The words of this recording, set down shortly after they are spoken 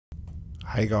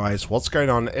Hey guys, what's going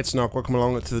on? It's Nock. Welcome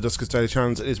along to the Duskers Daily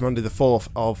Guys. It is Monday the 4th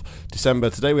of December.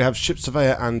 Today we have Ship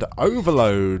Surveyor and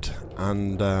Overload,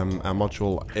 and our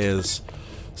module is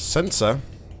Sensor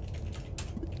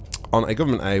on a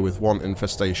Government A with 1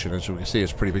 infestation. As you can see,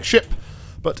 it's a pretty big ship,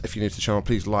 but if you're new to the channel,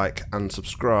 please like and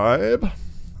subscribe.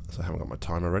 So I haven't got my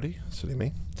timer ready, silly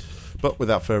me. But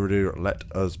without further ado, let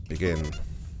us begin.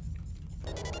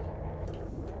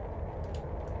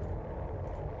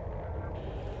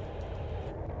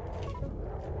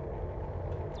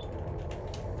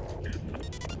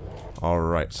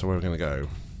 Alright, so where are we going to go?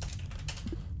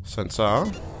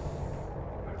 Sensor.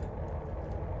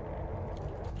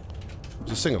 It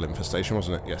was a single infestation,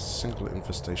 wasn't it? Yes, single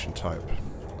infestation type.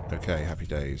 Okay, happy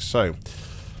days. So,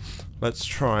 let's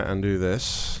try and do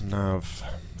this. Nav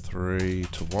 3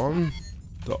 to 1.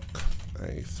 Dock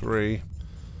A3.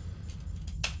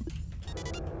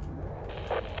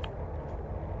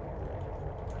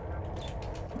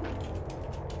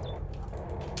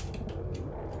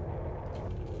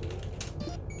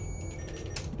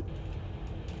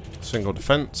 Single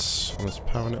defense on this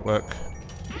power network.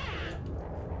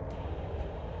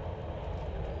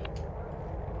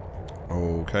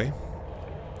 Okay.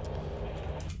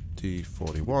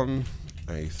 D41,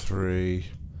 A3,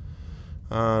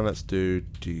 and let's do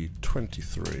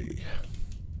D23.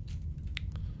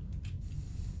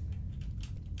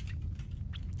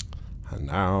 And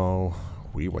now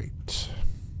we wait.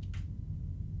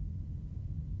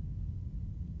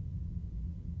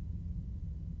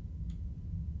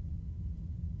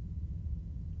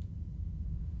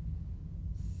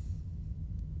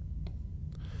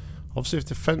 Obviously, if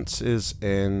defense is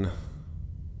in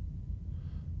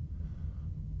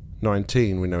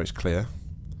 19, we know it's clear.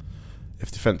 If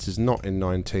defense is not in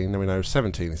 19, then we know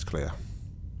 17 is clear.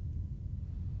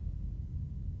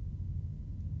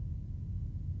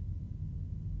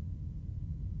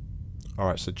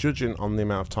 Alright, so judging on the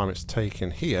amount of time it's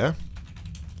taken here,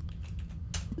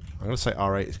 I'm going to say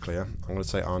R8 is clear. I'm going to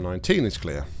say R19 is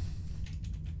clear.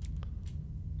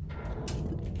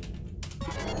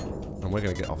 And we're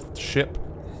going to get off the ship.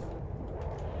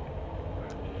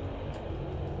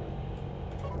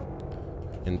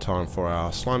 In time for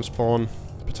our slime spawn,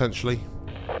 potentially.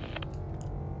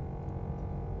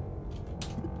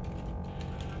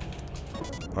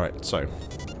 Alright, so.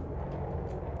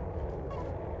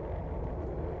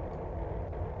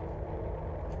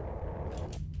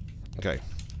 Okay,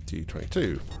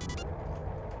 D22.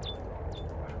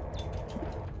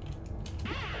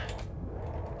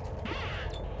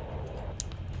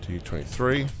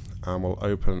 D23, and we'll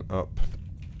open up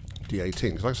D18.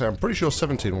 Because like I say, I'm pretty sure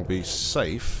 17 will be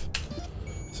safe.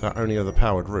 It's our only other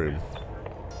powered room.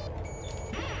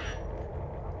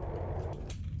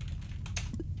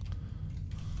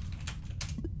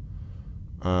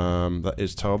 That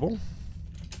is towable.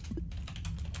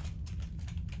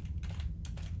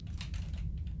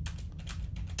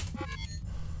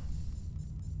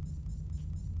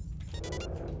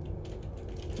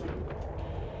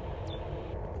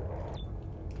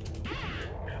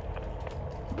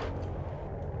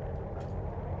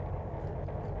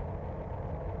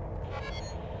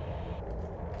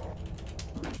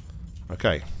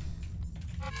 Okay.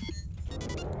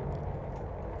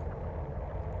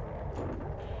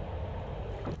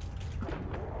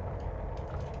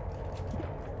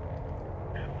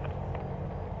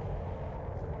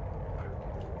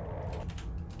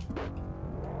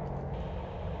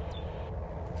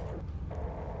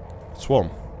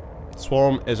 Swarm.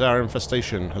 Swarm is our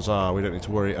infestation. Huzzah, we don't need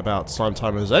to worry about slime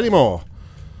timers anymore.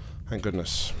 Thank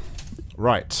goodness.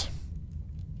 Right.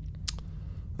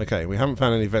 Okay, we haven't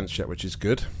found any vents yet, which is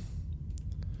good.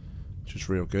 Which is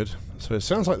real good. So it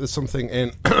sounds like there's something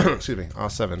in excuse me,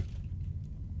 R7.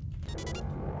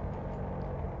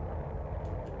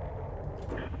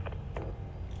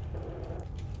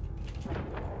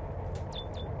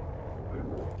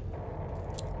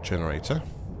 Generator.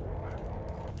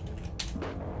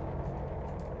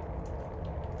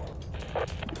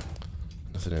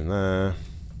 Nothing in there.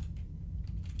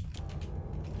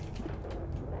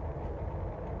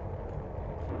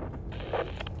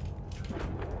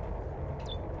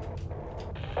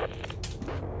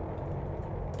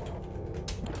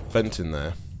 Vent in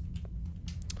there.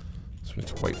 So we need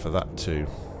to wait for that to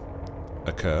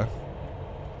occur.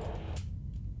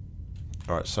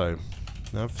 Alright, so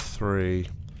nav 3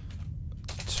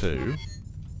 2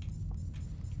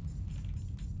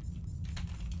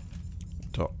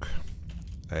 dock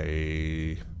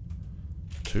A2.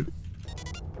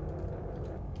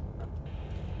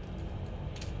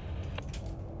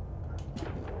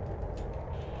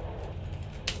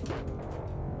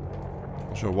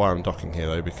 sure why I'm docking here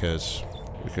though, because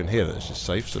we can hear that it's just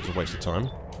safe, so it's a waste of time.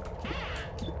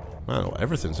 Man, well,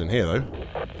 everything's in here though.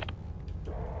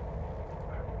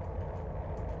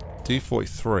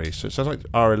 D43, so it sounds like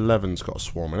R11's got a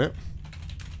swarm in it.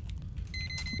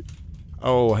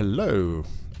 Oh, hello.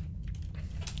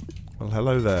 Well,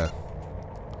 hello there.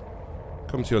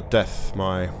 Come to your death,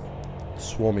 my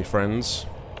swarmy friends.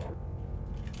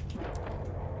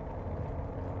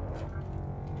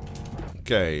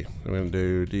 Okay, we're going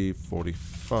to do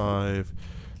D45,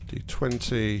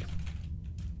 D20.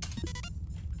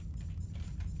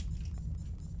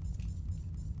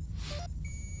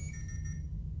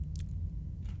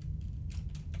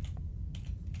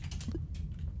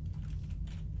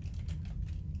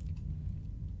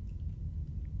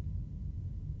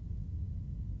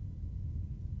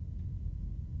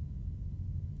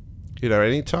 You know,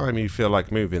 anytime you feel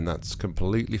like moving, that's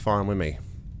completely fine with me.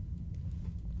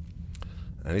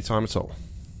 Anytime at all.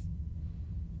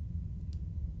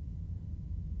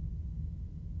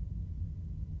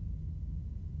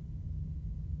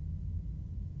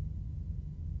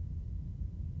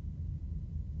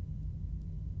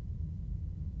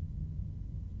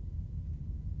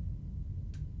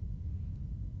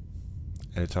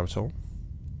 Anytime at all.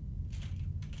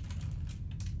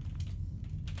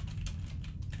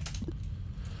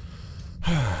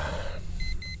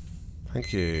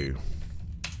 Thank you.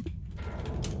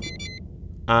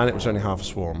 And it was only half a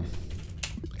swarm.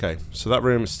 Okay, so that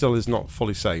room still is not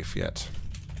fully safe yet.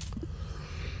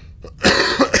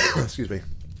 Excuse me.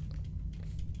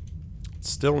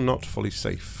 Still not fully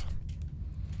safe.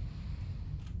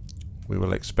 We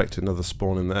will expect another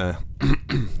spawn in there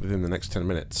within the next 10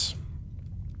 minutes.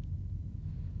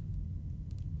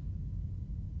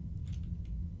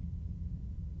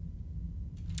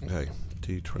 Okay,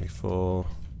 D24,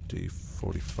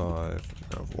 D45,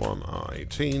 have one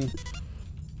R18.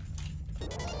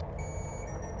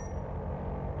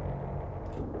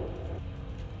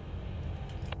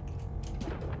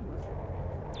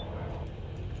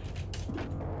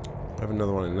 I have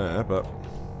another one in there, but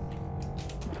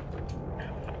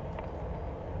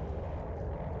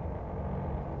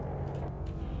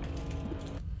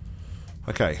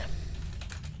okay.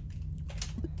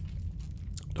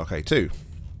 Dock A2.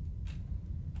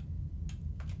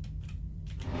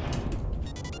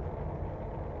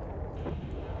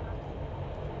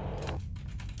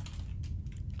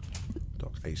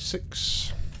 Dock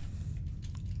A6.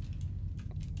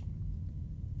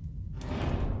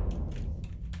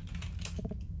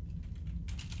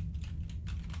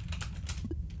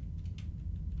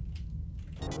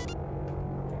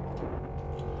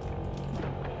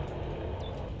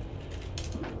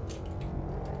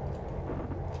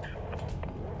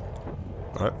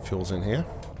 Alright, fuel's in here.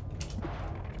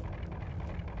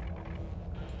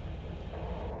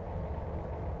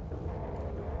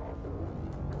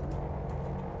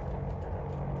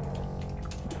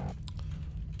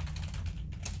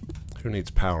 Who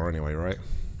needs power anyway, right?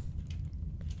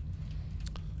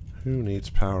 Who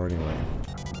needs power anyway?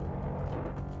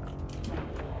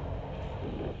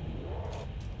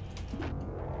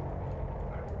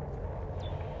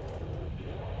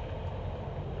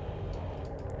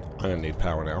 I'm gonna need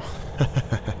power now.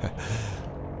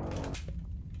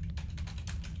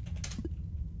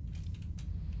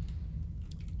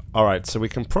 Alright, so we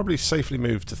can probably safely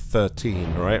move to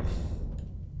 13, right?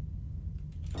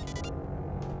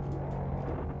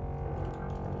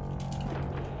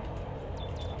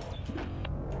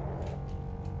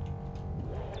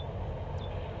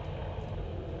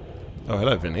 Oh,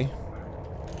 hello, Vinny.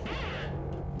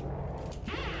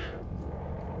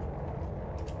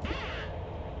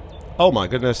 Oh my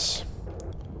goodness.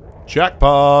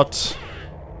 Jackpot!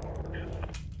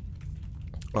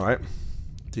 Alright.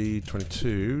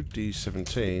 D22,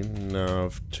 D17,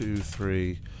 nav 2,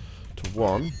 3 to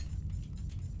 1.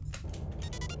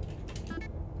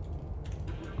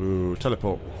 Ooh,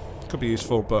 teleport. Could be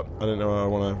useful, but I don't know how I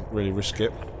want to really risk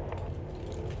it.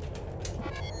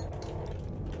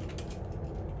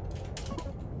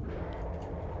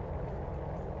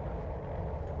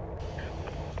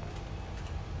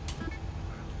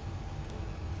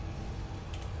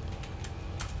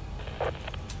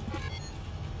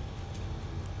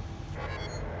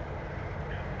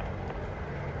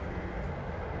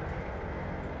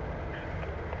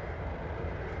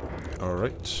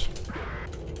 Alright.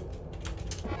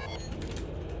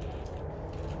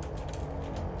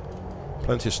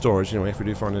 Plenty of storage anyway if we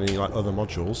do find any like other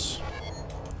modules.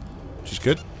 Which is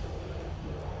good.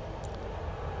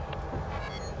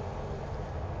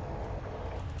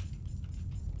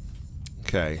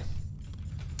 Okay.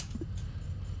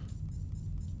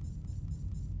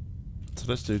 So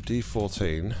let's do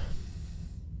D14.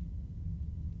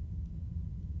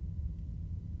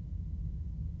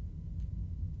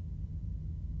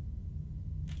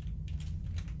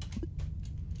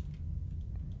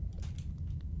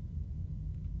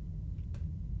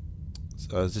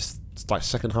 So this like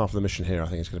second half of the mission here, I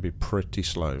think it's going to be pretty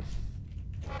slow.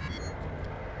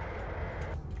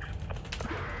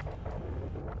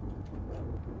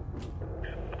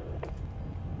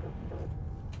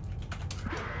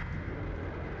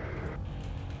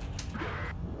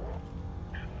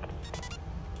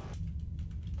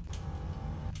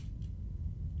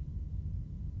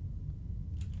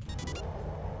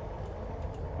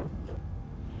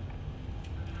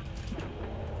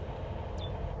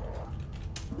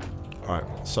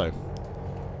 Alright, so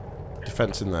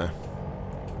defense in there.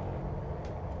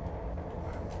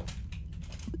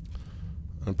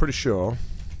 I'm pretty sure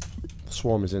the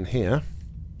swarm is in here.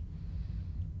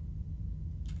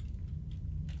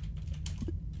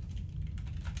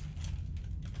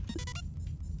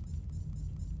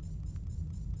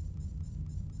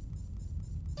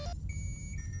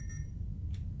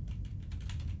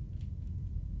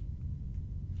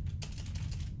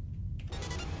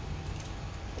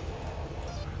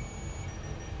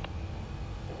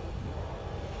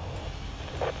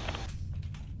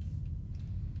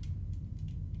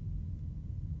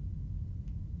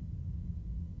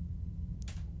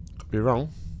 Be wrong.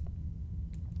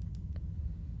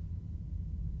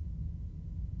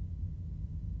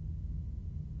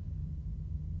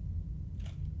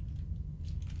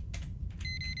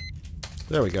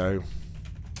 There we go.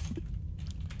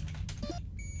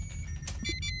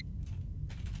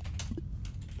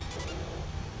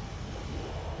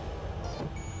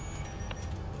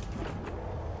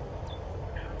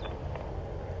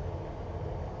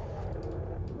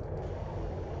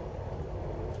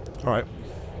 All right.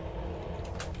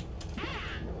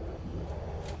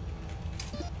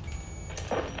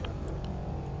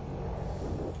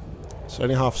 So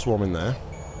only half swarm in there.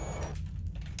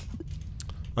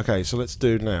 Okay, so let's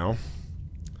do now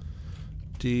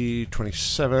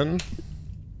D27,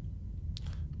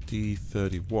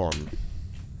 D31.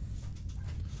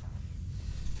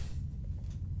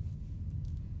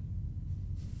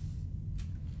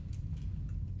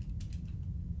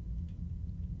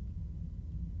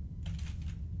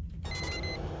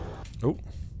 Oh. Okay,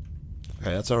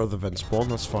 that's our other vent spawn,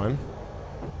 that's fine.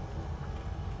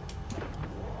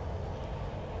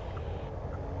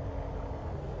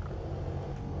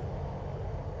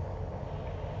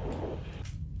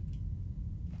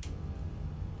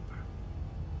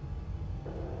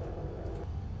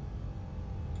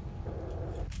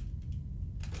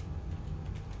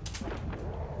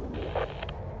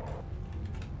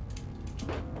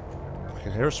 I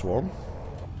can hear a swarm.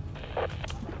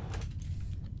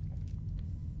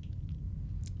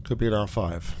 Could be an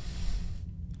R5.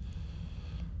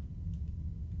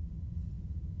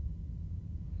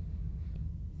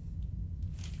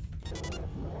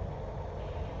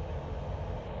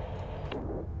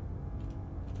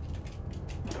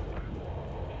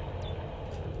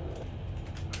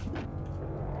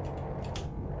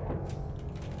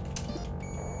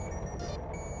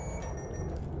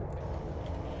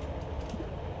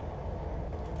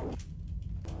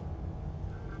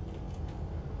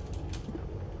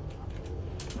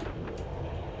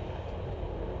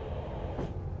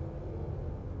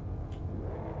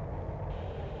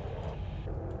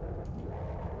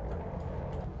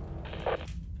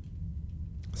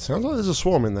 Sounds like there's a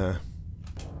swarm in there.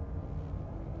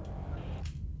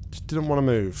 Just didn't want to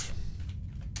move.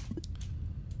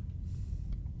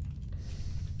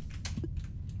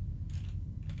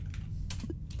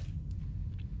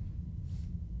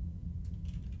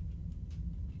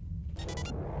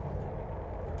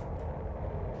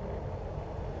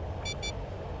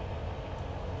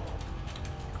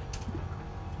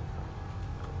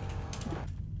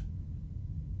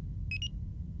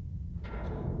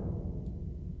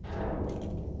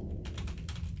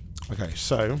 Okay,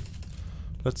 so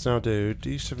let's now do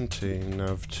D17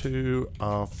 of 2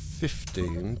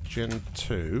 R15 Gen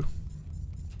 2.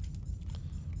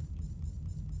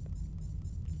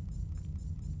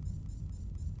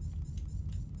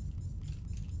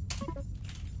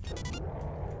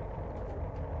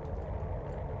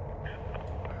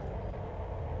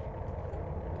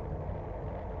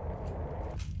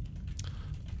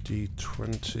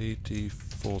 D20,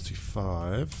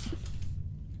 D45.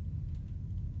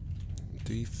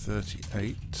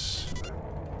 D38.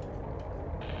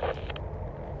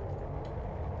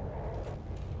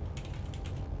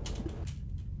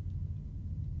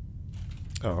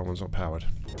 Oh, that one's not powered.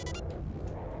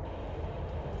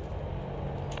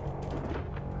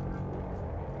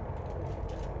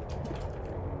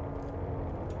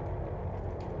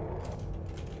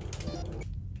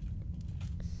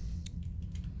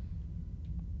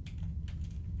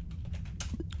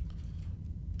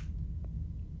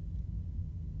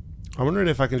 I'm wondering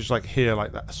if I can just like hear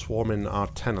like that swarm in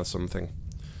R10 or something.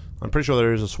 I'm pretty sure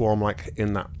there is a swarm like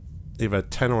in that either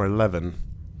 10 or 11.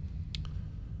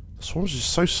 The swarms are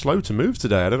just so slow to move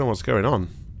today. I don't know what's going on.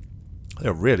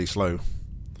 They're really slow.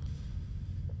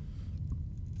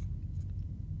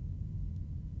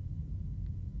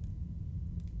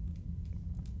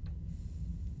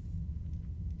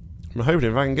 I'm hoping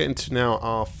if I can get into now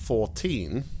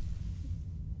R14,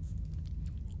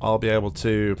 I'll be able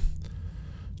to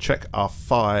check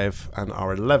R5 and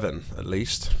R11 at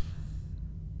least.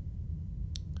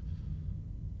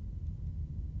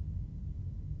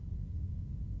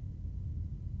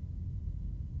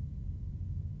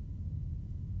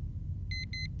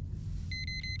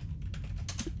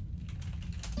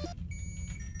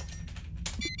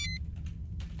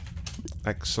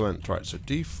 Excellent. Right, so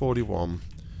D41,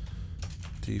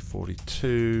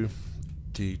 D42,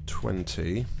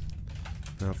 D20,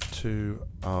 nav 2,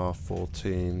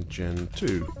 R14, Gen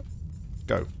 2.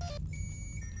 Go.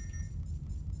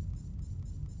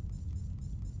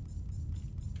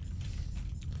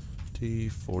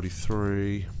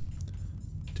 D43,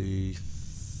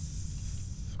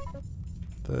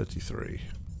 D33.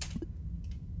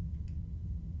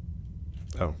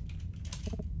 Oh.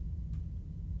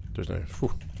 There's no...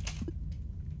 Whew.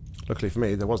 Luckily for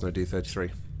me, there was no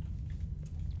D33.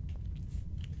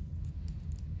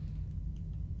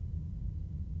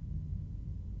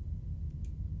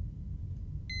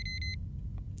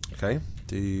 Okay,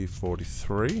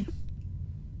 D43.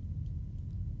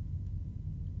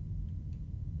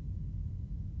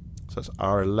 So that's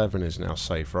R11 is now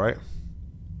safe, right?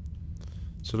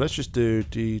 So let's just do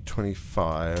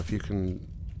D25. You can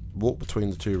walk between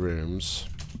the two rooms.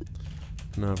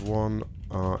 Nav 1,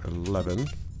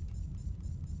 R11.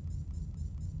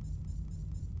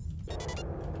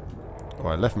 Oh,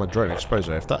 I left my drone exposed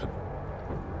there. If that...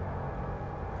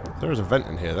 There is a vent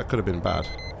in here. That could have been bad.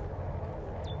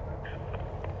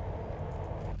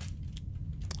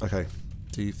 Okay.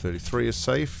 D33 is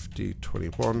safe.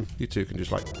 D21. You two can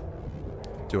just, like,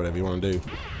 do whatever you want to do.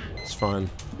 It's fine.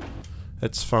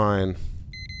 It's fine.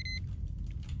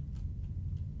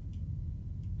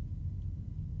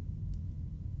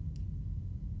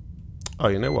 Oh,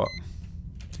 you know what?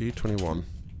 D21.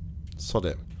 Sod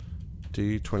it.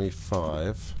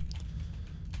 D25.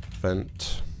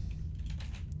 Vent.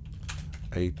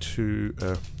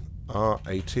 A2.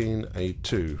 R18.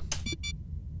 A2.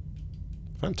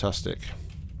 Fantastic.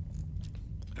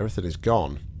 Everything is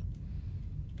gone.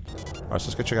 Alright,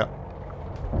 so let's go check out.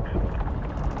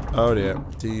 Oh dear.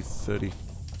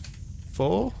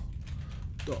 D34.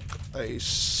 Dock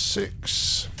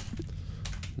A6.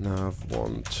 Nav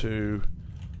 1, 2.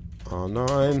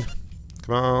 R9.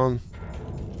 Come on.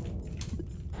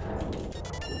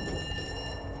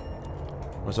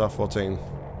 Where's R14?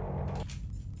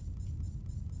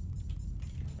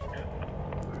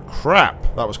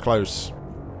 Crap! That was close.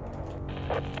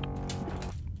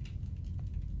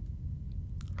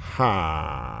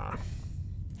 Ha.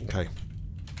 Okay.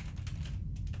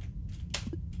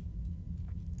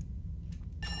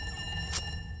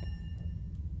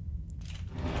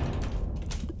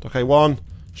 Okay, one.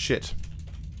 Shit.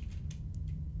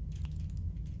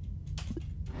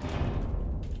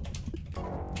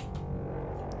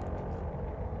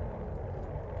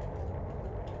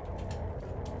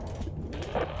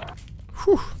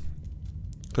 Whew.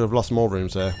 Could have lost more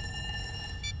rooms there.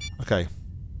 Okay.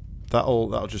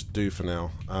 That'll just do for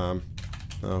now.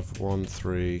 Of 1,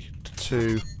 3,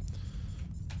 2.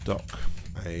 Dock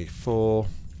A4.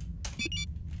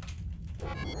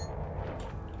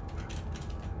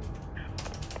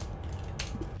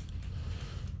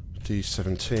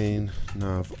 D17.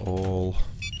 Nav all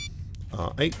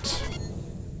R8.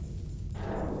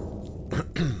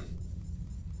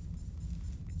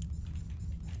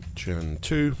 Gen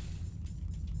 2.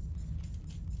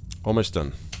 Almost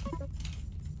done.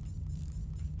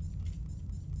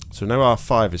 So now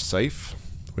R5 is safe.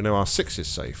 We know R6 is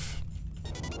safe.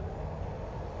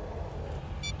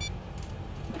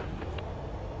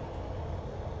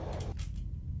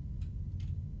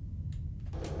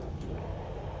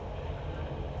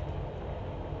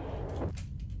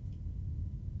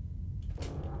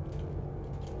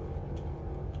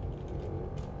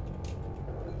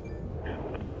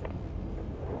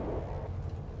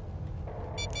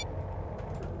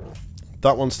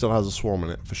 That one still has a swarm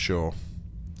in it, for sure.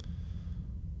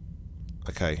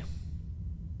 Okay.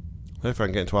 Hopefully I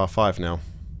can get into R5 now.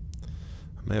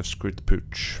 I may have screwed the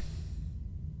pooch.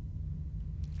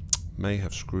 May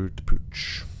have screwed the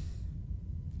pooch.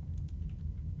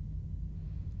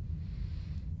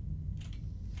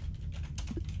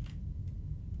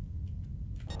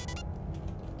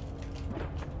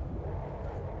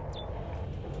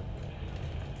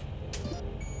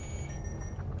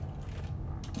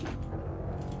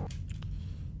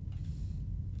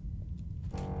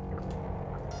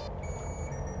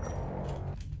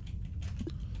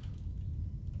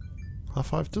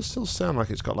 R5 does still sound like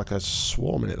it's got like a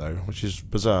swarm in it though, which is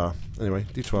bizarre. Anyway,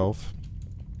 D12.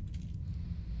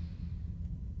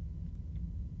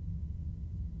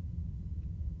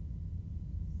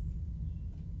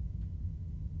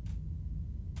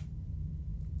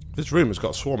 This room has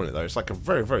got a swarm in it though. It's like a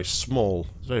very, very small,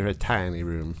 very, very tiny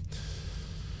room.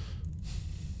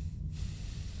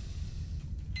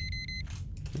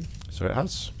 So it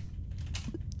has.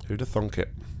 Who'd have thunk it?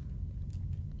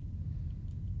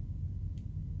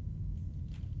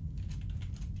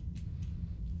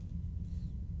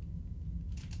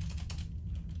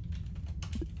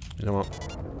 You know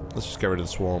what? Let's just get rid of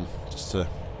the swarm. Just to...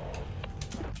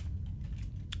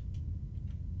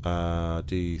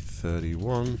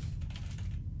 D31.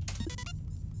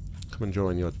 Come and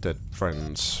join your dead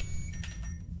friends.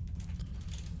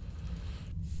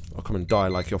 Or come and die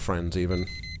like your friends, even.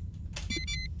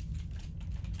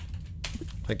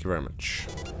 Thank you very much.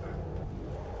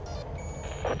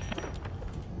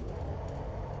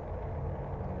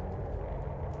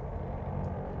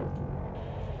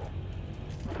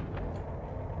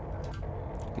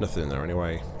 Nothing in there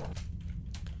anyway.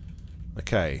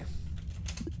 Okay.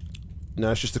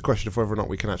 Now it's just a question of whether or not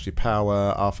we can actually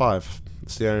power R5.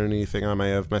 It's the only thing I may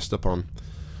have messed up on.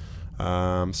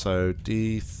 So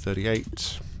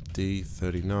D38,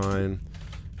 D39,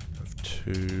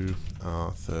 F2,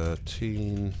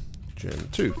 R13, Gen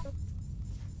 2.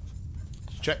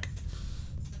 Let's check.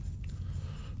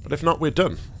 But if not, we're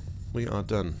done. We are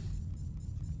done.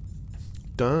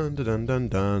 Dun dun dun dun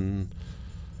dun.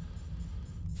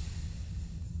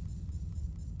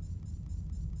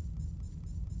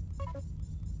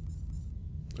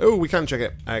 Oh, we can check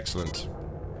it. Excellent.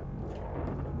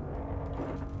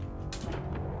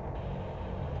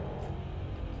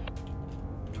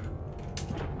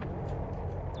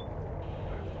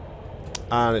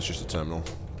 And it's just a terminal,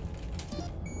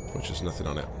 which has nothing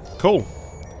on it. Cool.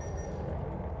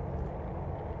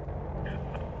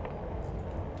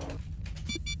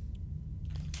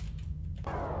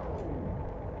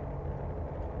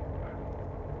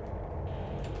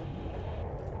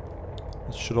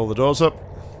 Let's shut all the doors up.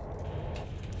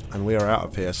 And we are out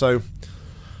of here. So,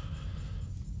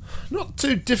 not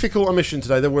too difficult a mission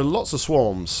today. There were lots of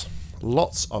swarms.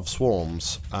 Lots of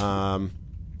swarms. But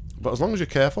as long as you're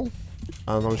careful,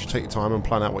 and as long as you take your time and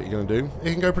plan out what you're going to do,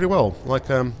 it can go pretty well. Like,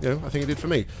 you know, I think it did for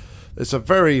me. It's a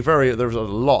there's a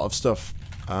lot of stuff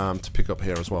to pick up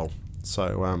here as well.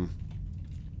 So,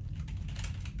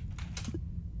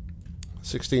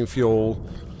 16 fuel.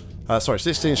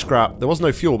 16 scrap. There was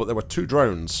no fuel, but there were 2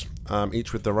 drones.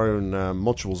 Each with their own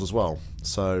modules as well.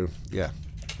 So, yeah.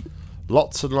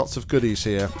 Lots and lots of goodies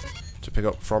here to pick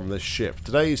up from this ship.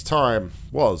 Today's time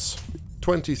was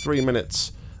 23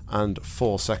 minutes and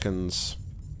 4 seconds.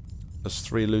 As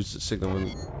 3 loses its signal,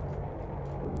 and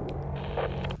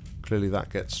clearly that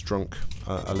gets drunk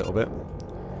a little bit.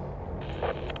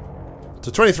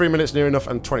 So 23 minutes near enough,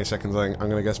 and 20 seconds I'm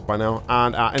going to guess by now.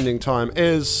 And our ending time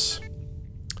is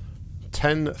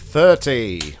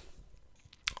 10:30.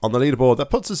 On the leaderboard.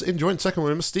 That puts us in joint second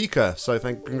with Mystica. So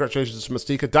congratulations to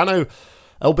Mystica. Dano,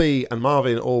 LB and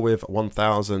Marvin all with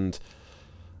 1,000.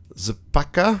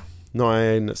 Zapaka,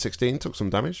 916, took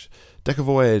some damage.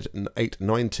 Decavoid,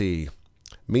 890.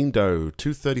 Mindo,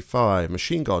 235.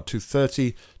 Machine God,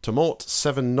 230. Tomort,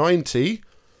 790.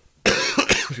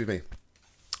 Excuse me.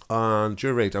 And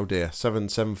Jury, oh dear,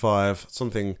 775.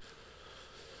 Something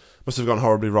must have gone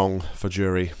horribly wrong for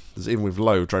Jury. Even with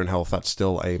low drone health, that's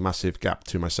still a massive gap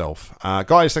to myself.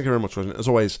 Guys, thank you very much for watching. As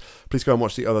always, please go and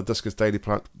watch the other Duskers Daily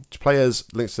players.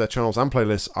 Links to their channels and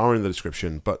playlists are in the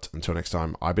description. But until next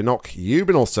time, I've been Nock, you've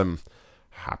been awesome.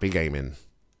 Happy gaming.